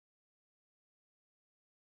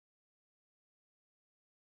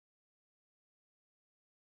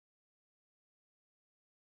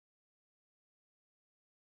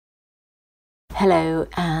Hello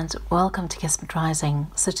and welcome to Kismet Rising.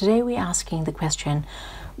 So today we're asking the question,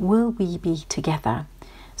 will we be together?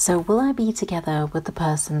 So will I be together with the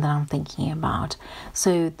person that I'm thinking about?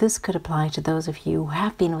 So this could apply to those of you who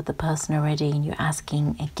have been with the person already and you're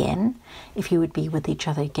asking again if you would be with each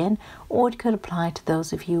other again, or it could apply to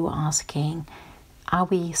those of you asking, are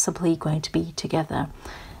we simply going to be together?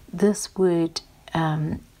 This would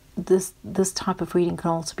this type of reading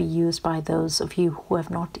can also be used by those of you who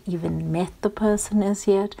have not even met the person as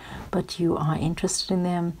yet, but you are interested in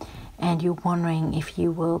them and you're wondering if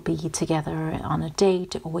you will be together on a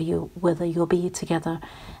date or whether you'll be together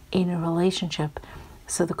in a relationship.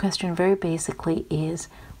 So the question very basically is,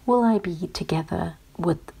 will I be together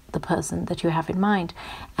with the person that you have in mind?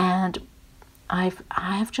 And I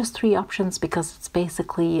have just three options because it's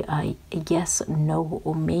basically a yes, no,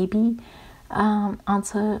 or maybe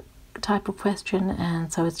answer type of question,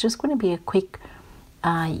 and so it's just going to be a quick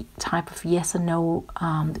type of yes or no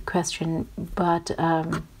question, but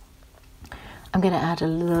I'm going to add a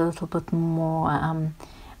little bit more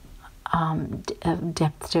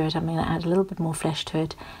depth to it. I'm going to add a little bit more flesh to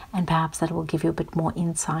it, and perhaps that will give you a bit more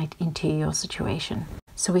insight into your situation.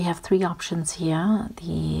 So we have three options here,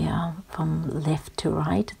 from left to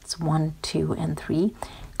right. It's 1, 2, and 3.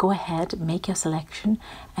 Go ahead, make your selection,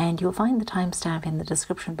 and you'll find the timestamp in the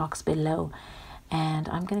description box below. And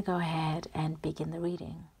I'm going to go ahead and begin the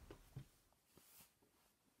reading.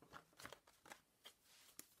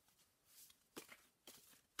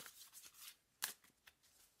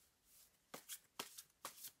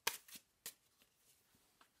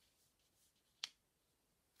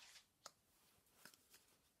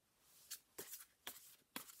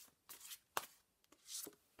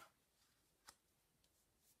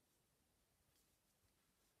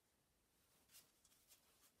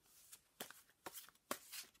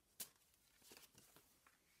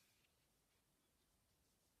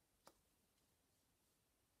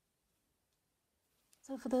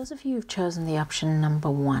 So for those of you who've chosen the option number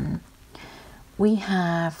 1, we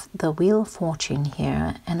have the Wheel of Fortune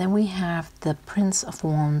here, and then we have the Prince of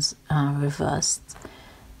Wands reversed,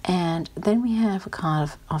 and then we have a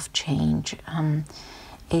card of change.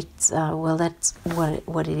 It's well, that's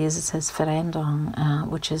what it is. It says Veränderung,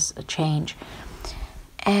 which is a change,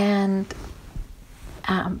 and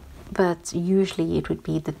but usually it would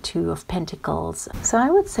be the Two of Pentacles. So I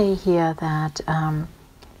would say here that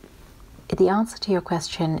the answer to your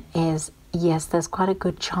question is yes, there's quite a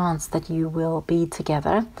good chance that you will be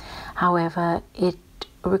together. However, it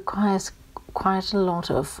requires quite a lot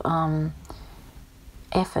of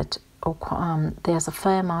effort, or there's a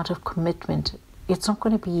fair amount of commitment. It's not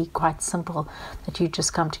going to be quite simple that you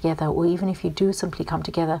just come together, or even if you do simply come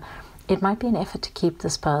together, it might be an effort to keep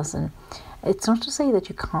this person. It's not to say that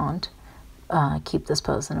you can't keep this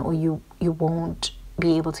person, or you won't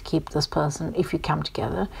be able to keep this person if you come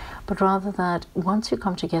together, but rather that once you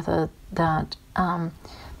come together, that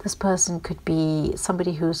this person could be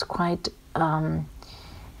somebody who's quite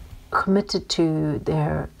committed to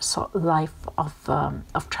their life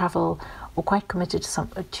of travel, or quite committed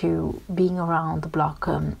to being around the block,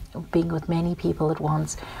 being with many people at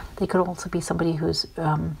once. They could also be somebody who's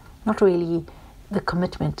not really the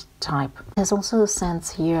commitment type. There's also a sense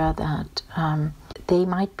here that they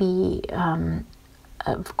might be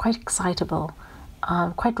quite excitable,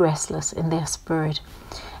 quite restless in their spirit.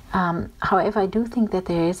 However, I do think that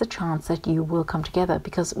there is a chance that you will come together,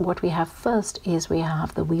 because what we have first is we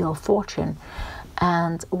have the Wheel of Fortune,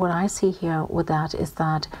 and what I see here with that is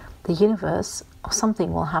that the universe or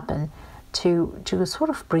something will happen to sort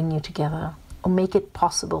of bring you together, or make it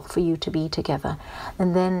possible for you to be together,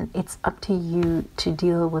 and then it's up to you to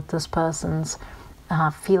deal with this person's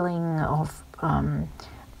feeling of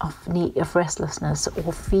need, of restlessness,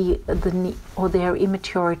 or or their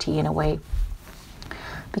immaturity in a way.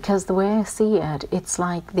 Because the way I see it, it's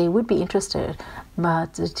like they would be interested,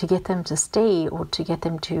 but to get them to stay, or to get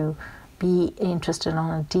them to be interested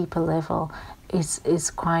on a deeper level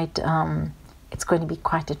is quite it's going to be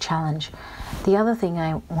quite a challenge. The other thing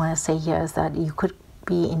I want to say here is that you could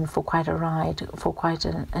be in for quite a ride, for quite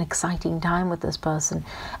an exciting time with this person,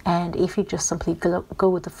 and if you just simply go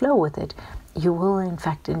with the flow with it, you will in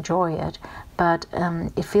fact enjoy it. But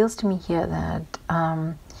it feels to me here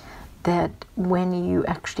that that when you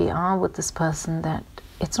actually are with this person, that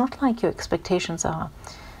it's not like your expectations are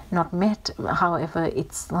not met. However,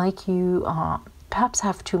 it's like you perhaps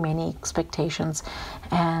have too many expectations,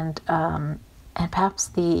 and perhaps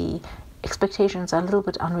expectations are a little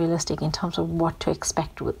bit unrealistic in terms of what to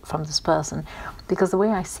expect from this person, because the way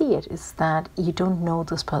I see it is that you don't know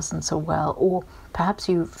this person so well, or perhaps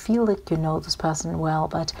you feel that you know this person well,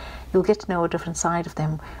 but you'll get to know a different side of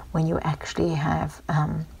them when you actually have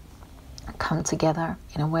come together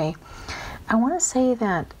in a way. I want to say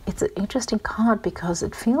that it's an interesting card because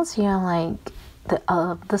it feels here like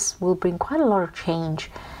this will bring quite a lot of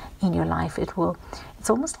change in your life. It's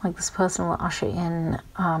almost like this person will usher in,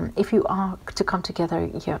 if you are to come together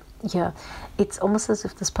here, it's almost as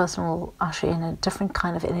if this person will usher in a different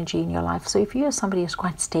kind of energy in your life. So if you're somebody who's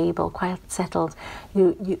quite stable, quite settled,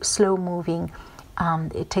 you slow moving,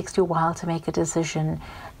 it takes you a while to make a decision,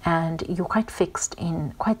 and you're quite fixed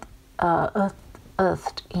in, quite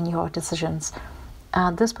earthed in your decisions,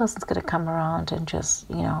 this person's going to come around and just,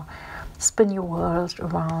 spin your world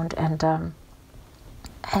around,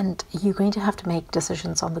 and you're going to have to make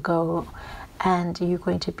decisions on the go, and you're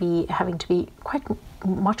going to be having to be quite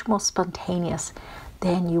much more spontaneous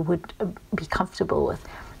than you would be comfortable with.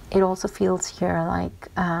 It also feels here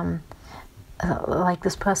like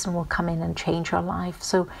this person will come in and change your life.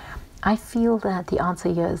 So I feel that the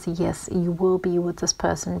answer here is yes, you will be with this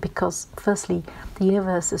person, because firstly, the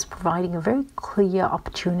universe is providing a very clear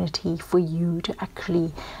opportunity for you to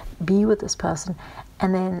actually be with this person.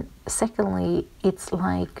 And then secondly, it's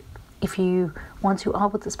like once you are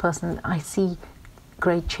with this person, I see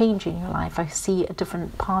great change in your life. I see a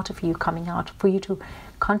different part of you coming out for you to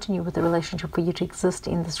continue with the relationship, for you to exist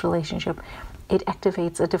in this relationship. It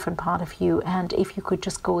activates a different part of you, and if you could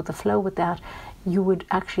just go with the flow with that, you would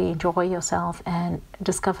actually enjoy yourself and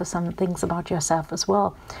discover some things about yourself as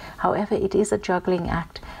well. However, it is a juggling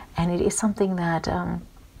act, and it is something that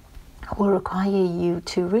will require you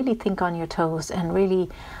to really think on your toes and really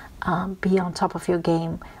be on top of your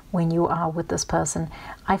game when you are with this person.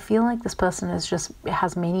 I feel like this person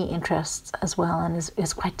has many interests as well, and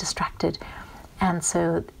is quite distracted. And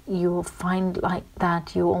so you'll find like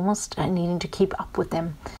that you almost needing to keep up with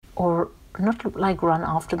them, or not like run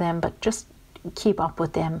after them, but just keep up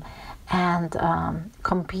with them and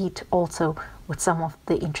compete also with some of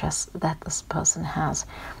the interests that this person has.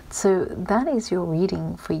 So that is your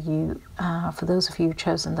reading for you, for those of you who've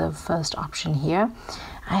chosen the first option here.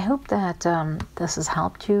 I hope that this has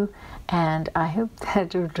helped you, and I hope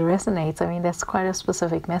that it resonates. I mean, that's quite a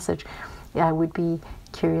specific message. I would be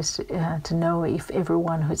curious to know if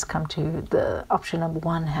everyone who's come to the option number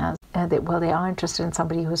one has, they are interested in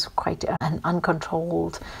somebody who's quite an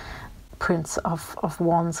uncontrolled Prince of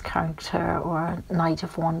Wands character or Knight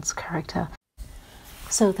of Wands character.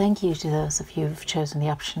 So thank you to those of you who've chosen the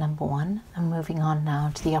option number one. I'm moving on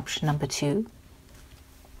now to the option number two.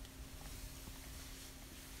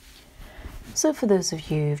 So for those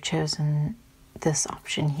of you who've chosen this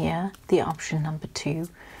option here, the option number two,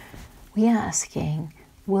 we are asking,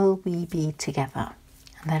 will we be together?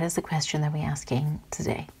 And that is the question that we're asking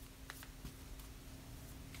today.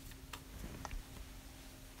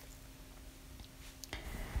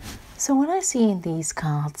 So what I see in these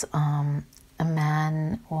cards, a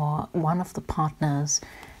man or one of the partners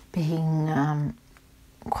being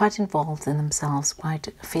quite involved in themselves,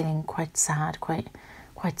 feeling quite sad, quite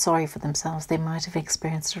sorry for themselves. They might have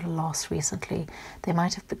experienced a loss recently. They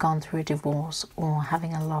might have gone through a divorce, or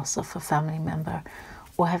having a loss of a family member,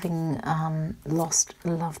 or having lost a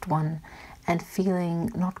loved one, and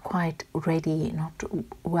feeling not quite ready, not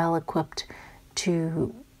well equipped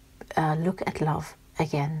to look at love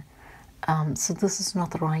again. So this is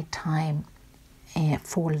not the right time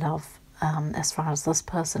for love as far as this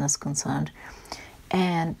person is concerned.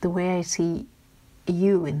 And the way I see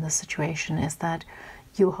you in this situation is that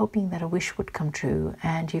you're hoping that a wish would come true,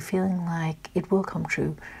 and you're feeling like it will come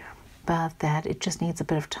true, but that it just needs a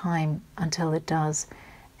bit of time until it does,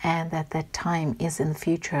 and that time is in the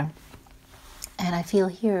future. And I feel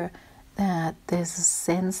here that there's a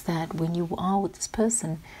sense that when you are with this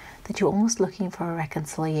person, that you're almost looking for a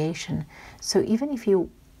reconciliation. So even if you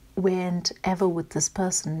weren't ever with this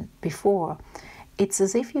person before, it's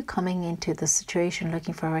as if you're coming into the situation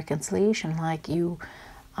looking for a reconciliation, like you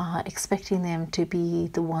are expecting them to be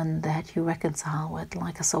the one that you reconcile with,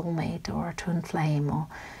 like a soulmate or a twin flame, or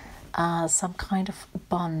some kind of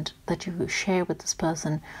bond that you share with this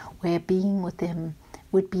person, where being with them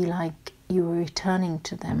would be like you were returning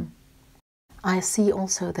to them. I see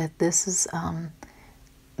also that this is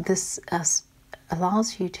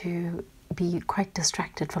allows you to be quite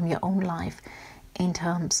distracted from your own life in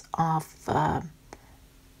terms of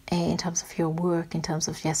your work, in terms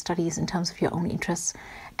of your studies, in terms of your own interests,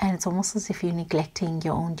 and it's almost as if you're neglecting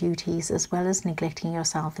your own duties as well as neglecting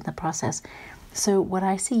yourself in the process. So what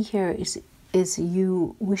I see here is is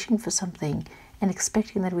you wishing for something and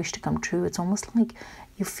expecting that wish to come true. It's almost like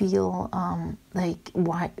you feel like,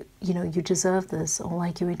 why, you deserve this, or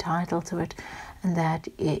like you're entitled to it, and that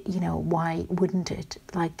why wouldn't it?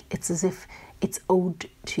 Like, it's as if it's owed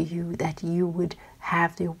to you that you would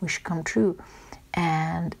have your wish come true.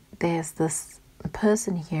 And there's this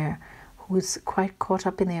person here who's quite caught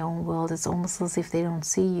up in their own world. It's almost as if they don't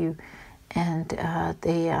see you, and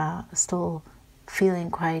they are still feeling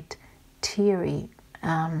quite teary,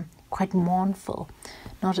 quite mournful,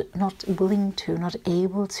 not willing to, not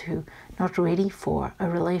able to, not ready for a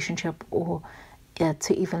relationship, or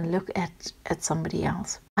to even look at somebody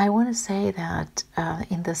else. I want to say that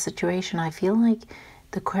in this situation, I feel like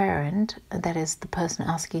the querent, that is the person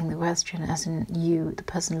asking the question, as in you, the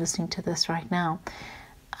person listening to this right now,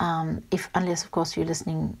 unless of course you're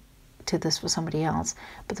listening to this for somebody else,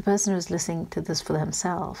 but the person who's listening to this for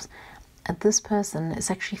themselves, this person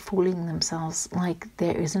is actually fooling themselves, like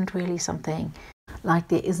there isn't really something, like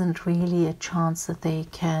there isn't really a chance that they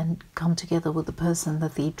can come together with the person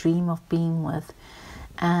that they dream of being with,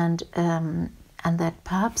 and that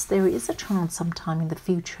perhaps there is a chance sometime in the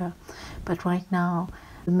future. But right now,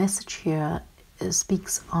 the message here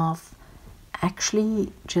speaks of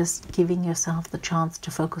actually just giving yourself the chance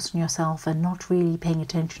to focus on yourself and not really paying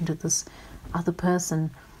attention to this other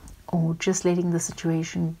person, or just letting the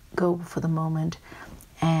situation go for the moment,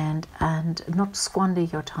 and not squander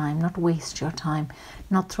your time, not waste your time,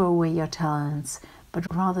 not throw away your talents, but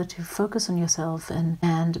rather to focus on yourself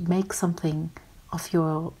and make something of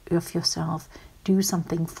yourself, do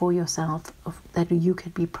something for yourself that you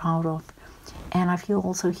could be proud of. And I feel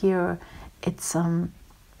also here it's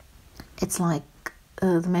like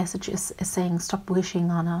the message is saying, stop wishing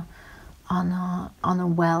on a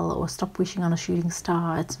well, or stop wishing on a shooting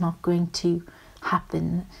star. It's not going to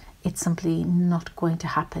happen. It's simply not going to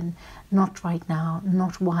happen. Not right now,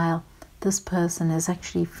 not while this person is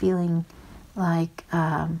actually feeling like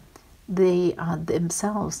they are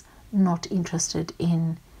themselves not interested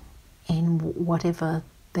in whatever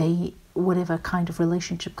kind of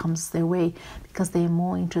relationship comes their way, because they're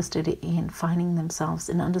more interested in finding themselves,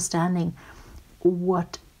 in understanding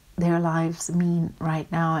what their lives mean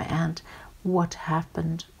right now, and what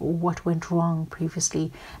happened, what went wrong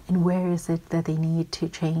previously, and where is it that they need to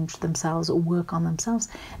change themselves or work on themselves.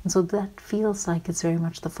 And so that feels like it's very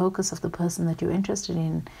much the focus of the person that you're interested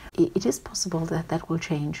in. It is possible that that will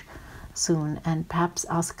change soon, and perhaps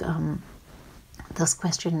ask this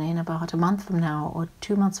question in about a month from now or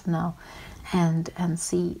 2 months from now, and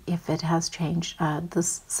see if it has changed.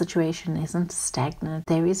 This situation isn't stagnant.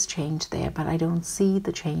 There is change there, but I don't see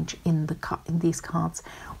the change in these cards.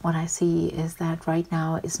 What I see is that right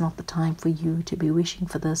now is not the time for you to be wishing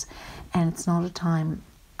for this, and it's not a time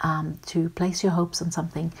to place your hopes on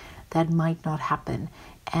something that might not happen.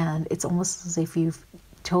 And it's almost as if you've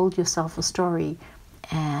told yourself a story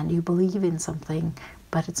and you believe in something,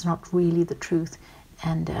 but it's not really the truth.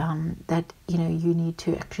 And that you need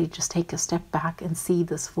to actually just take a step back and see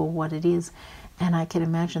this for what it is. And I can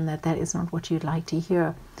imagine that that is not what you'd like to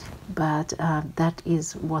hear, but that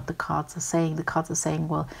is what the cards are saying. The cards are saying,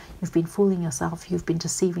 well, you've been fooling yourself, you've been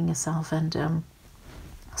deceiving yourself, and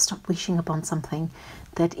stop wishing upon something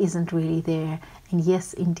that isn't really there. And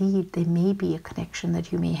yes, indeed, there may be a connection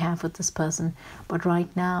that you may have with this person, but right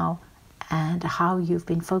now, and how you've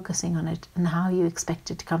been focusing on it and how you expect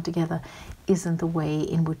it to come together isn't the way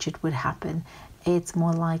in which it would happen. It's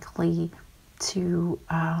more likely to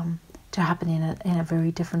happen in a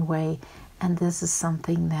very different way, and this is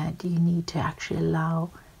something that you need to actually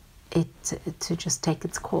allow it to just take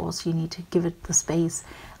its course. You need to give it the space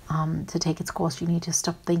to take its course. You need to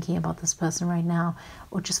stop thinking about this person right now,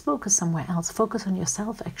 or just focus somewhere else. Focus on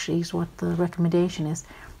yourself, actually, is what the recommendation is.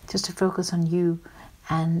 Just to focus on you,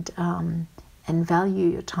 and value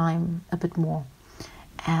your time a bit more.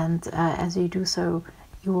 And as you do so,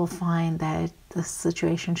 you will find that the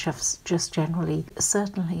situation shifts just generally.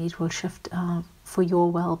 Certainly it will shift for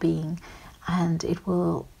your well-being, and it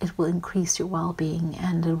will increase your well-being,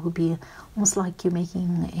 and it will be almost like you're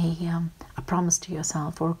making a promise to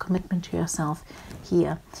yourself, or a commitment to yourself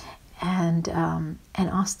here. And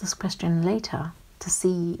ask this question later to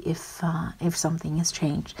see if something has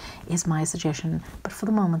changed, is my suggestion. But for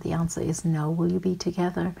the moment, the answer is no. Will you be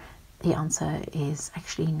together? The answer is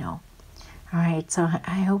actually no. All right, so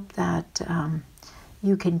I hope that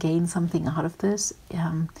you can gain something out of this,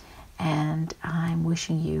 and I'm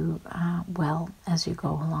wishing you well as you go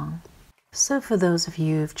along. So for those of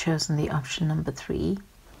you who've chosen the option number 3,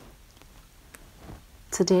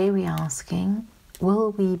 today we're asking,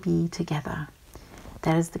 will we be together?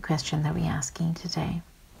 That is the question that we're asking today.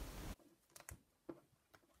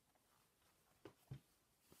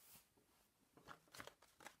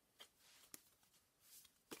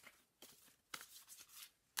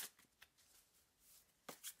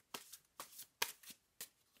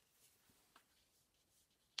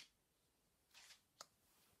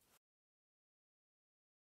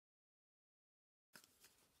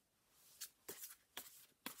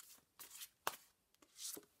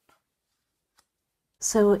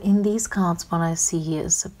 So in these cards, what I see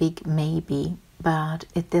is a big maybe, but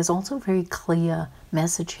there's also a very clear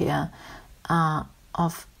message here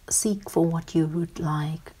of seek for what you would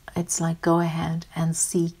like. It's like go ahead and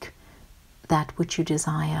seek that which you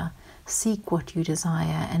desire. Seek what you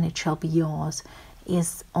desire, and it shall be yours.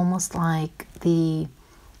 Is almost like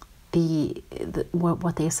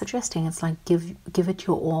what they're suggesting. It's like give it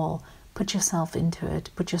your all. Put yourself into it.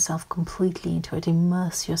 Put yourself completely into it.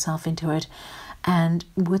 Immerse yourself into it, and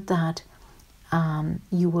with that,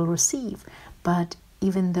 you will receive. But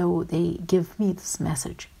even though they give me this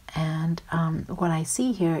message, and what I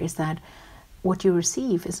see here is that what you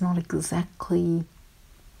receive is not exactly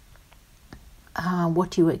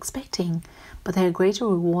what you were expecting, but there are greater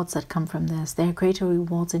rewards that come from this. There are greater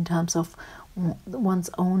rewards in terms of one's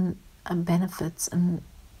own benefits and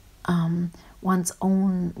one's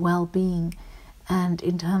own well-being, and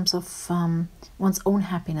in terms of one's own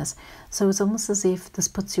happiness. So it's almost as if this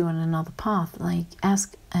puts you on another path, like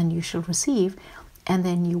ask and you shall receive, and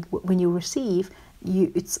then when you receive,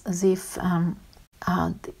 it's as if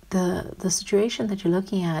the situation that you're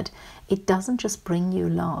looking at, it doesn't just bring you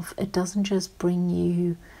love, it doesn't just bring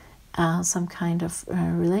you some kind of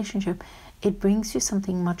relationship, it brings you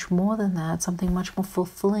something much more than that, something much more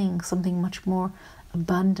fulfilling, something much more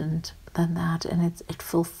abundant than that, and it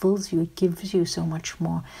fulfills you, it gives you so much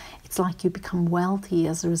more. It's like you become wealthy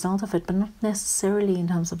as a result of it, but not necessarily in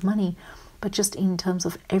terms of money, but just in terms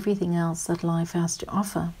of everything else that life has to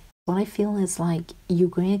offer. What I feel is like you're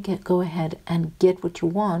going to go ahead and get what you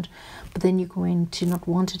want, but then you're going to not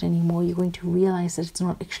want it anymore. You're going to realize that it's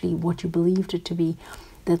not actually what you believed it to be,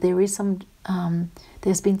 that there is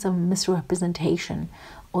there's been some misrepresentation,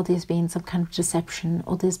 or there's been some kind of deception,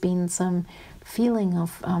 or there's been some feeling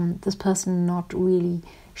of this person not really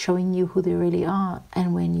showing you who they really are.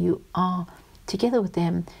 And when you are together with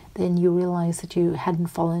them, then you realize that you hadn't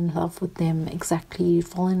fallen in love with them exactly. You'd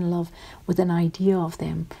fallen in love with an idea of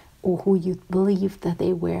them, or who you believed that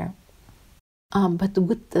they were. But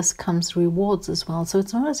with this comes rewards as well. So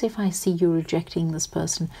it's not as if I see you rejecting this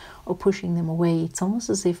person or pushing them away. It's almost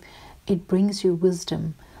as if it brings you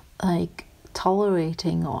wisdom, like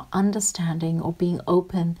tolerating or understanding or being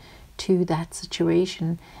open to that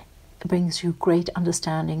situation. It brings you great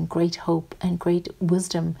understanding, great hope, and great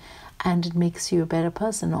wisdom, and it makes you a better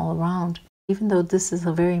person all around. Even though this is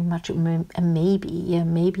a very much a maybe, yeah,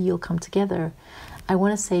 maybe you'll come together, I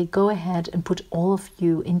want to say go ahead and put all of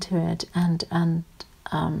you into it, and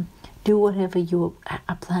do whatever you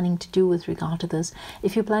are planning to do with regard to this.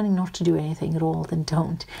 If you're planning not to do anything at all, then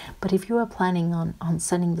don't. But if you are planning on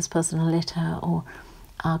sending this person a letter, or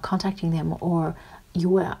contacting them, or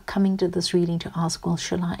you are coming to this reading to ask, well,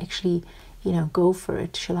 shall I actually, go for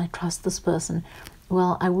it? Shall I trust this person?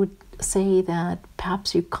 Well, I would say that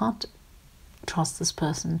perhaps you can't trust this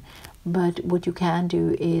person, but what you can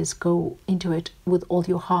do is go into it with all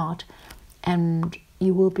your heart, and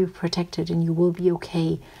you will be protected, and you will be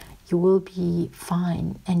okay, you will be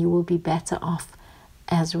fine, and you will be better off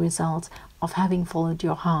as a result of having followed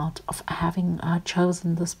your heart, of having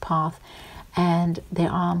chosen this path. And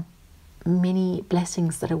there are many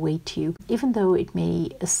blessings that await you, even though it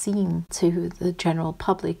may seem to the general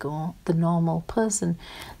public or the normal person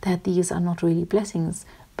that these are not really blessings.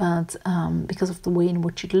 But because of the way in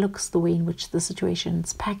which it looks, the way in which the situation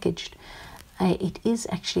is packaged, it is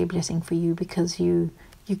actually a blessing for you, because you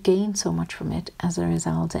gain so much from it as a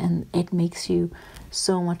result, and it makes you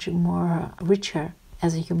so much more richer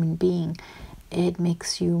as a human being. It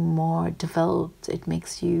makes you more developed. It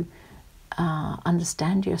makes you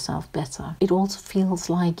understand yourself better. It also feels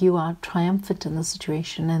like you are triumphant in the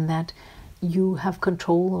situation, and that you have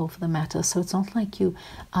control over the matter. So it's not like you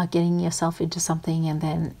are getting yourself into something and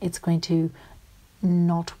then it's going to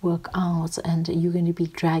not work out and you're going to be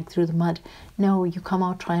dragged through the mud. No, you come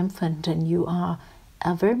out triumphant, and you are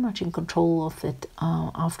very much in control of it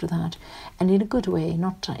after that, and in a good way,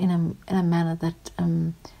 not in a manner that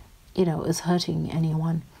is hurting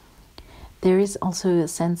anyone. There is also a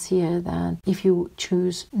sense here that if you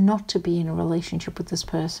choose not to be in a relationship with this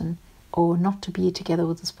person, or not to be together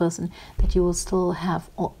with this person, that you will still have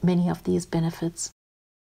many of these benefits.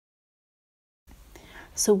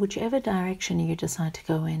 So whichever direction you decide to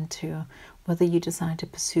go into, whether you decide to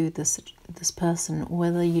pursue this person, or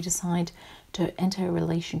whether you decide to enter a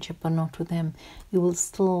relationship or not with them, you will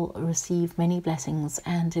still receive many blessings,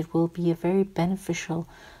 and it will be a very beneficial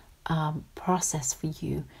process for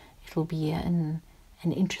you. It will be an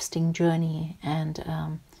interesting journey,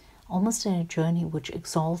 and almost in a journey which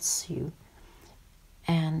exalts you.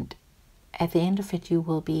 And at the end of it, you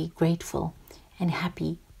will be grateful and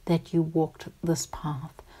happy that you walked this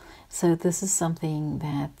path. So this is something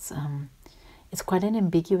that's it's quite an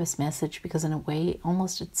ambiguous message, because in a way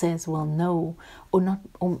almost it says, well, no, or not,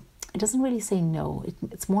 or it doesn't really say no.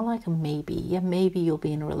 It's more like a maybe. Yeah, maybe you'll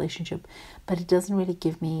be in a relationship, but it doesn't really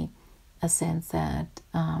give me a sense that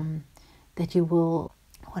that you will.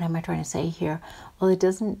 What am I trying to say here? Well, it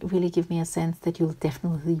doesn't really give me a sense that you'll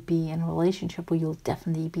definitely be in a relationship or you'll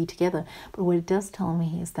definitely be together. But what it does tell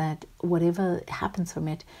me is that whatever happens from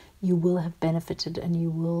it, you will have benefited and you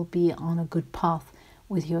will be on a good path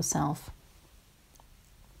with yourself.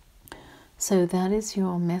 So that is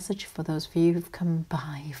your message for those of you who've come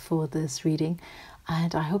by for this reading.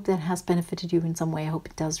 And I hope that has benefited you in some way. I hope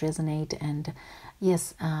it does resonate. And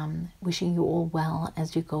yes, wishing you all well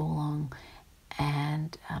as you go along.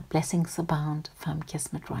 And blessings abound from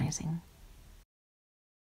Kismet Rising.